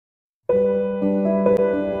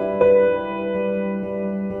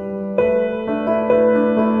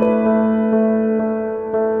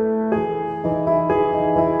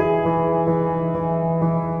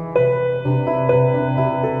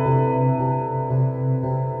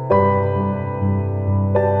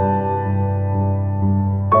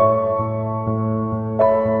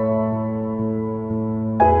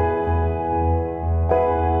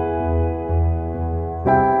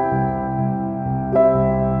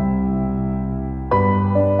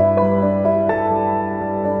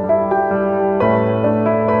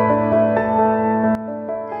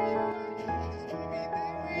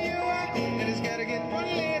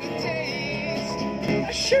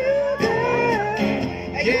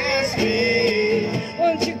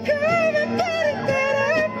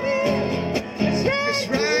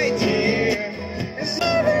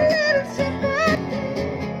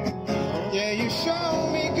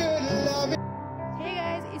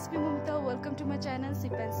it's me Mumita. Welcome to my channel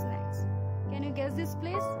Sip and Snacks. Can you guess this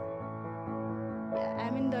place? Yeah,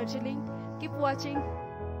 I'm in Darjeeling. Keep watching.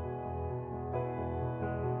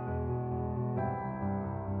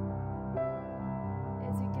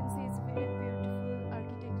 As you can see, it's very beautiful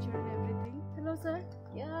architecture and everything. Hello sir.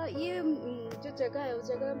 Yeah, ये जो जगह है उस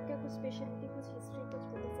जगह में क्या कुछ speciality, कुछ हिस्ट्री कुछ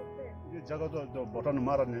बता सकते हैं? ये जगह तो बटन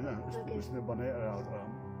मारा नहीं ना, इसने बने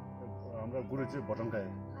हमारा गुरुजी बटन का है।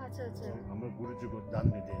 अच्छा अच्छा। हमारे गुरुजी को दान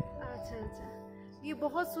भी दिए। अच्छा अच्छा। ये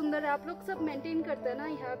बहुत सुंदर है। आप लोग सब मेंटेन करते हैं ना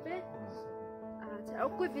यहाँ पे? अच्छा। और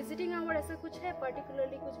कोई विजिटिंग आवर ऐसा कुछ है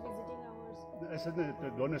पर्टिकुलरली, कुछ विजिटिंग आवर्स? ऐसे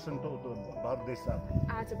नहीं, डोनेशन तो बाहर देश से आते हैं।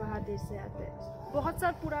 अच्छा, बाहर देश से आते हैं। बहुत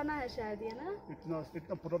साल पुराना है शायद ये ना?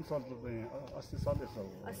 इतना पुराना साल तो नहीं, 80 साल ऐसा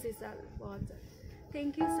हुआ। 80 साल, बहुत साल।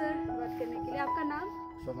 थैंक यू सर बात करने के लिए। आपका नाम?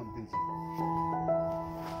 सनम दिन।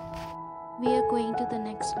 We are going to the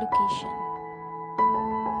next location.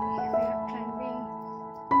 We are climbing.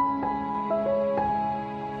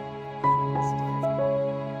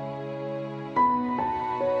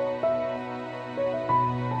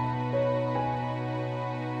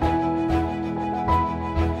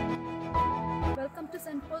 Welcome to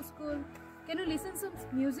St. Paul School. Can you listen some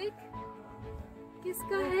music?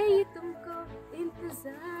 किसका है ये तुमको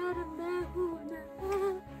इंतजार में हूँ ना?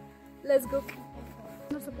 Let's go.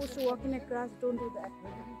 You're not supposed to walk in a grass. Don't do that.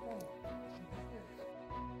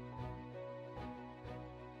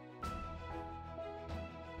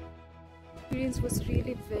 Experience was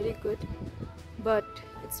really very good, but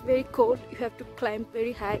it's very cold. You have to climb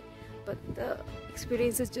very high, but the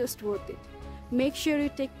experience is just worth it. Make sure you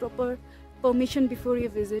take proper permission before you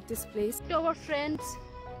visit this place. To our friends,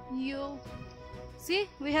 you see,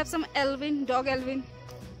 we have some Alvin, dog Alvin.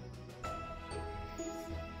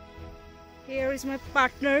 Here is my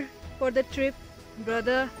partner for the trip,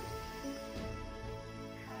 brother,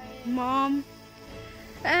 mom,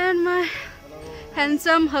 and my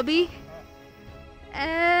handsome hubby.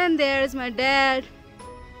 And there is my dad.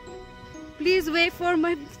 Please wait for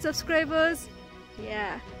my subscribers.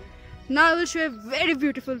 Yeah. Now I will show you a very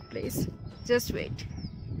beautiful place. Just wait.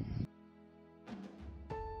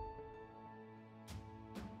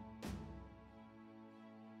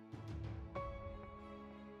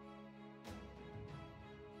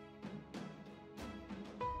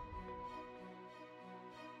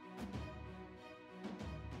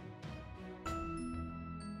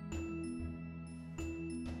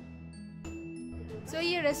 तो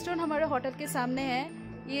ये restaurant हमारे hotel के सामने है।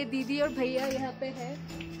 ये दीदी और भैया यहाँ पे है।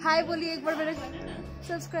 हाय बोलिए एक बार मेरे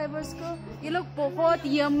सब्सक्राइबर्स को। ये लोग बहुत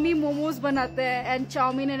यम्मी मोमोज बनाते हैं एंड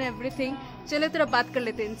चाउमीन एंड एवरीथिंग। चलो थोड़ा बात कर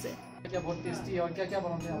लेते हैं इनसे। क्या बहुत टेस्टी है और क्या क्या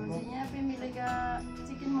बनाते हैं आप लोग? यहाँ पे मिलेगा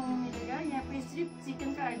चिकन मोमो मिलेगा। यहाँ पे सिर्फ चिकन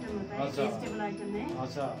का आइटम होता है, वेजिटेबल आइटम है।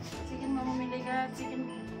 अच्छा। चिकन मोमो मिलेगा, चिकन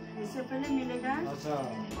इससे पहले मिलेगा। अच्छा।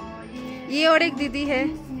 और ये और एक दीदी है।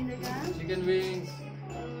 मिलेगा चिकन विंग्स।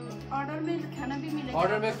 ऑर्डर में खाना भी मिलेगा।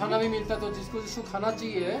 ऑर्डर में खाना भी मिलता है, तो जिसको खाना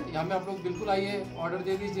चाहिए यहाँ में आप लोग बिल्कुल आइए, ऑर्डर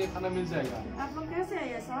दे दीजिए, खाना मिल जाएगा। आप लोग कैसे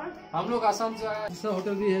आए सर? हम लोग आसाम से आए। दूसरा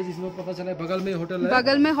होटल भी है जिसमें पता चला है बगल में होटल है।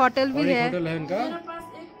 बगल में होटल भी है। होटल है इनका।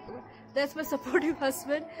 That's my supportive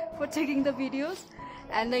husband for taking the videos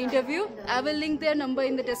and the interview. I will link their number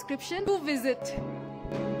in the description to visit.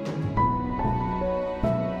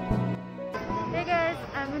 Hey guys,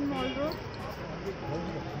 I'm in Mall Road.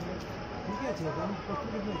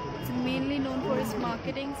 It's mainly known for its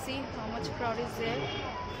marketing. See how much crowd is there.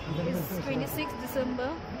 It's 26th December.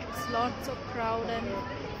 It's lots of crowd and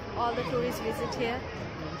all the tourists visit here.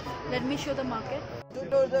 Let me show the market.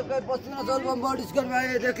 50% discount में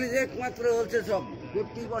आए, देख लीजिए एकमात्र wholesale shop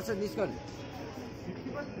 50% discount.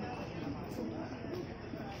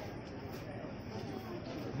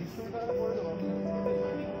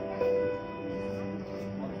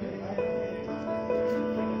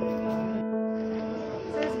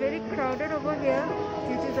 So it's very crowded over here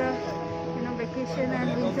due to the vacation and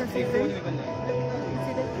winter season. You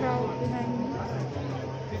see the crowd behind me.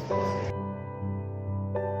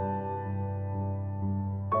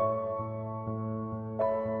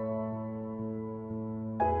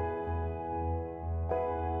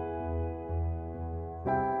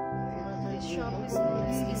 Shop is known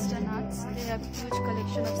as Eastern Arts. They have huge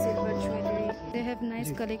collection of silver jewelry. They have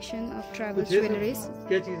nice collection of travel jewelries.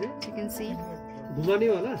 क्या चीज है? You can see. घुमाने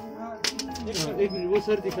वाला? एक minute, वो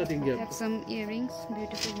sir दिखा देंगे Have some earrings,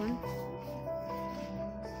 beautiful one.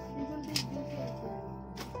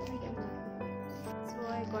 So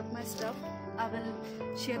I got my stuff. I will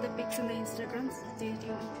share the pics in the Instagram. Stay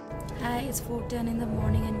tuned. Hi, it's 4:10 in the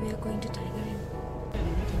morning and we are going to Tiger Inn.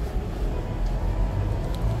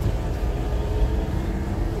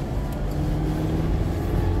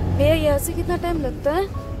 भैया यहाँ से कितना time लगता है?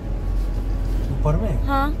 ऊपर में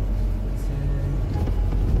हाँ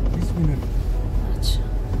 20 minute. अच्छा.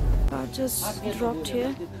 Car just dropped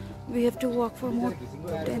here. We have to walk for more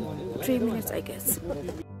than 3 minutes, I guess.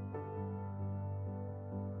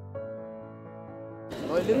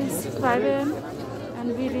 It's 5 a.m.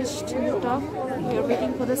 and we reached to the top. We are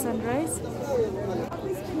waiting for the sunrise.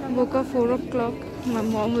 Woke up 4 o'clock. My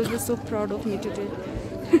mom will be so proud of me today.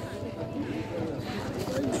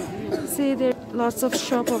 See, there are lots of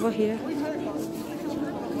shop over here.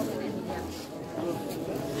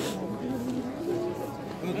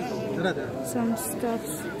 Some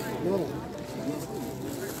stuffs.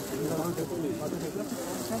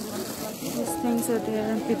 These things are there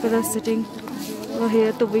and people are sitting over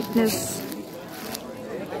here to witness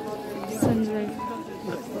sunrise.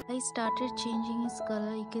 I started changing its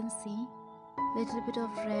color. You can see little bit of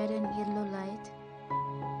red and yellow light.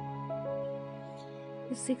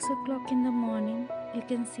 It's 6 o'clock in the morning. You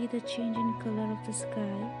can see the change in color of the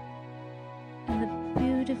sky, and the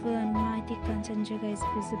beautiful and mighty Kanchenjunga is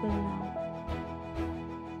visible now.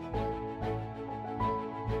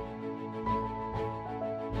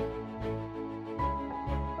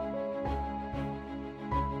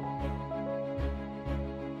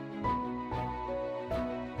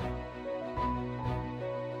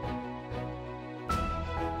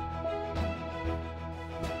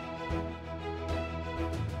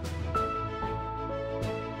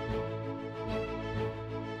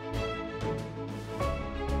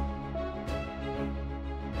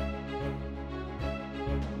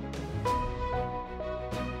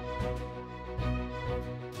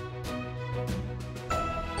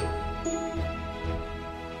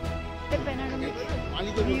 The panoramic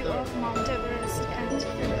view of Mount Everest and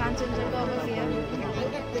Kanchenjunga over here.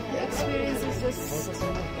 The experience is just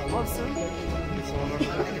awesome.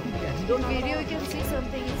 In video you can see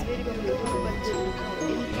something is very beautiful, but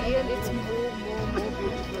in real it's more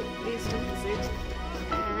beautiful place to visit.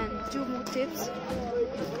 And 2 more tips: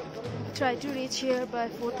 try to reach here by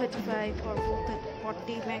 4:35 or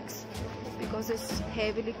 4:40 max, because it's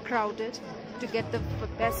heavily crowded, to get the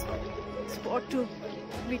best spot to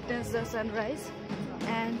witness the sunrise.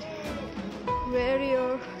 And wear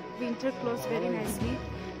your winter clothes very nicely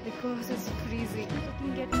because it's freezing. You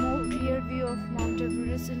can get more clear view of Mount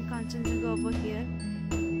Everest and Kanchenjunga over here.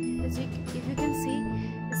 If you can see,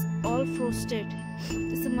 it's all frosted.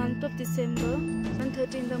 It's the month of December,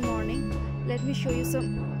 1:30 in the morning. Let me show you some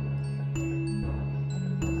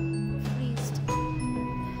freezed.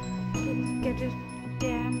 You can get a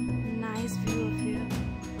damn nice view of here.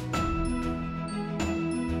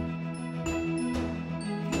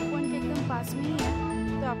 पास में ही है,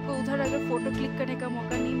 तो आपको उधर अगर photo click करने का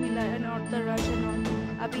मौका नहीं मिला है, not the rush and all,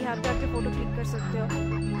 आप यहाँ पे आके फोटो क्लिक कर सकते हो.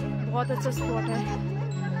 बहुत अच्छा स्पॉट है.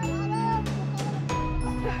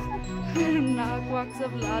 नाक वाक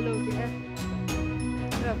सब लाल हो गया है.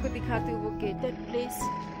 मैं आपको दिखाती हूँ वो gate. That place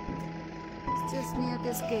just near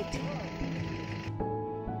this gate.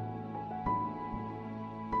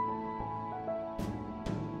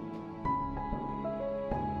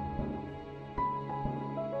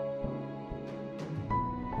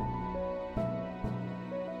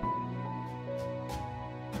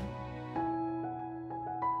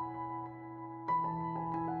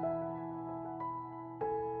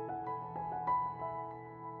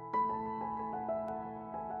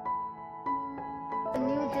 A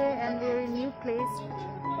new day and we're in a new place.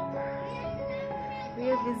 We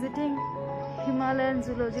are visiting Himalayan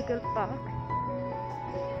Zoological Park.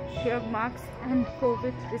 Here masks and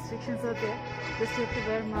COVID restrictions are there. Just have to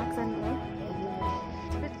wear masks and all.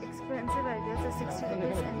 It's a bit expensive, I guess. A 60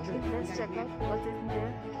 rupees entry. Let's check out what is in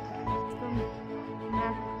there. Some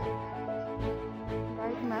map,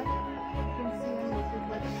 right map. You can see on YouTube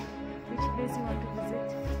which place you want to visit.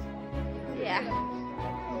 Yeah.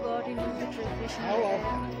 Got into the tradition.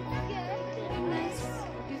 Very nice.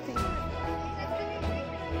 What do you think?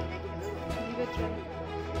 Give it a try.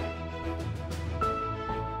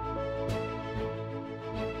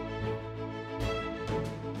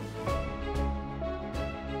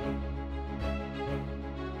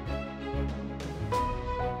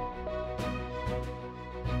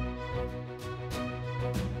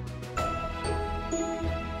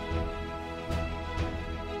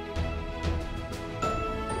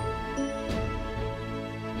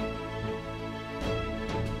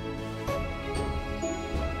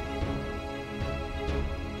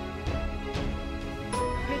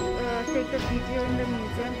 Take the video in the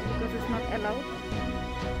museum because it's not allowed.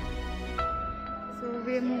 So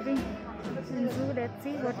we are moving in zoo. Let's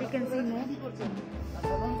see what we can see more.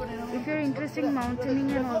 If you're interested in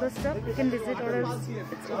mountaineering and all the stuff, you can visit, or else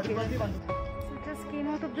it's okay. So just came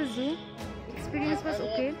out of the zoo. Experience was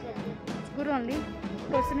okay. It's good only.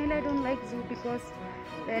 Personally, I don't like zoo because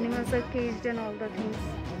the animals are caged and all the things.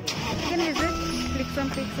 You can visit, click some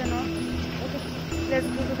pics and all. Okay, let's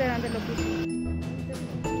go to the another location.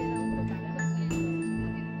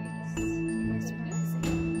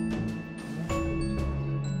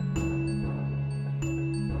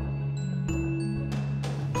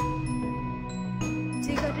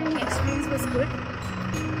 Experience was good.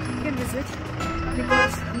 You can visit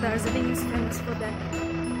because Darjeeling is famous for that.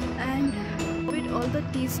 And with all the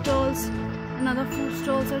tea stalls and other food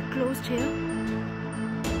stalls are closed here,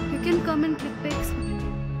 you can come and click pics.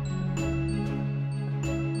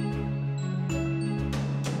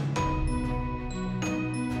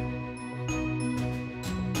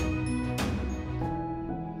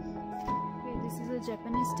 Okay, this is a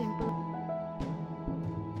Japanese temple.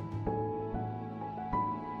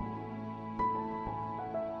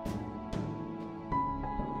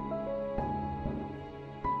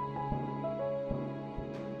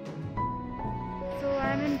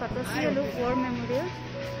 I am in Batasiya Loop War Memorial.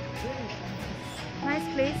 Nice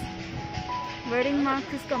place. Wearing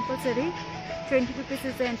mask is compulsory. 20 rupees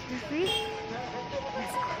is the entry fee.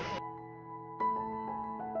 Let's go.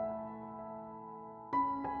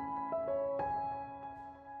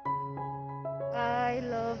 I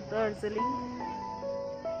love Darjeeling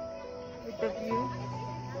with the view.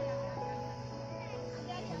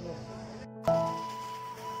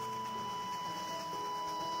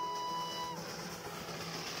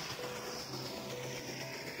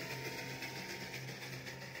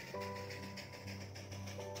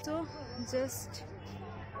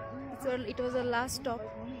 So it was a last stop,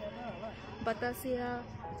 Batasiya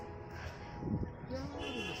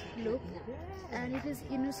Loop, and it is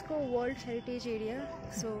UNESCO World Heritage Area,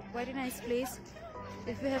 so quite a nice place.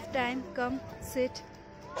 If you have time, come, sit,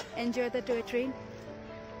 enjoy the toy train.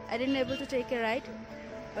 I didn't able to take a ride,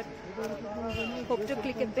 but hope to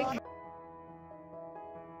click a pic.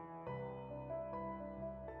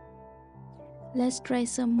 Let's try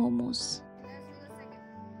some momos.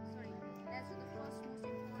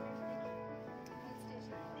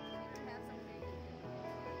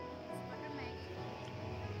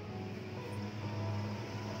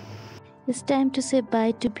 It's time to say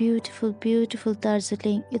bye to beautiful, beautiful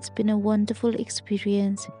Darjeeling. It's been a wonderful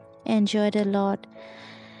experience. Enjoyed a lot.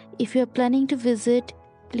 If you are planning to visit,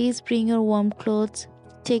 please bring your warm clothes.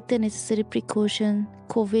 Take the necessary precaution.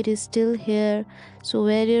 COVID is still here, so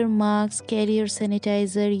wear your mask, carry your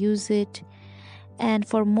sanitizer, use it. And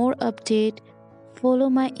for more update, follow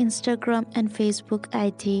my Instagram and Facebook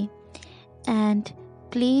ID. And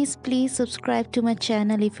please subscribe to my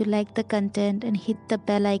channel if you like the content and hit the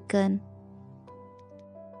bell icon.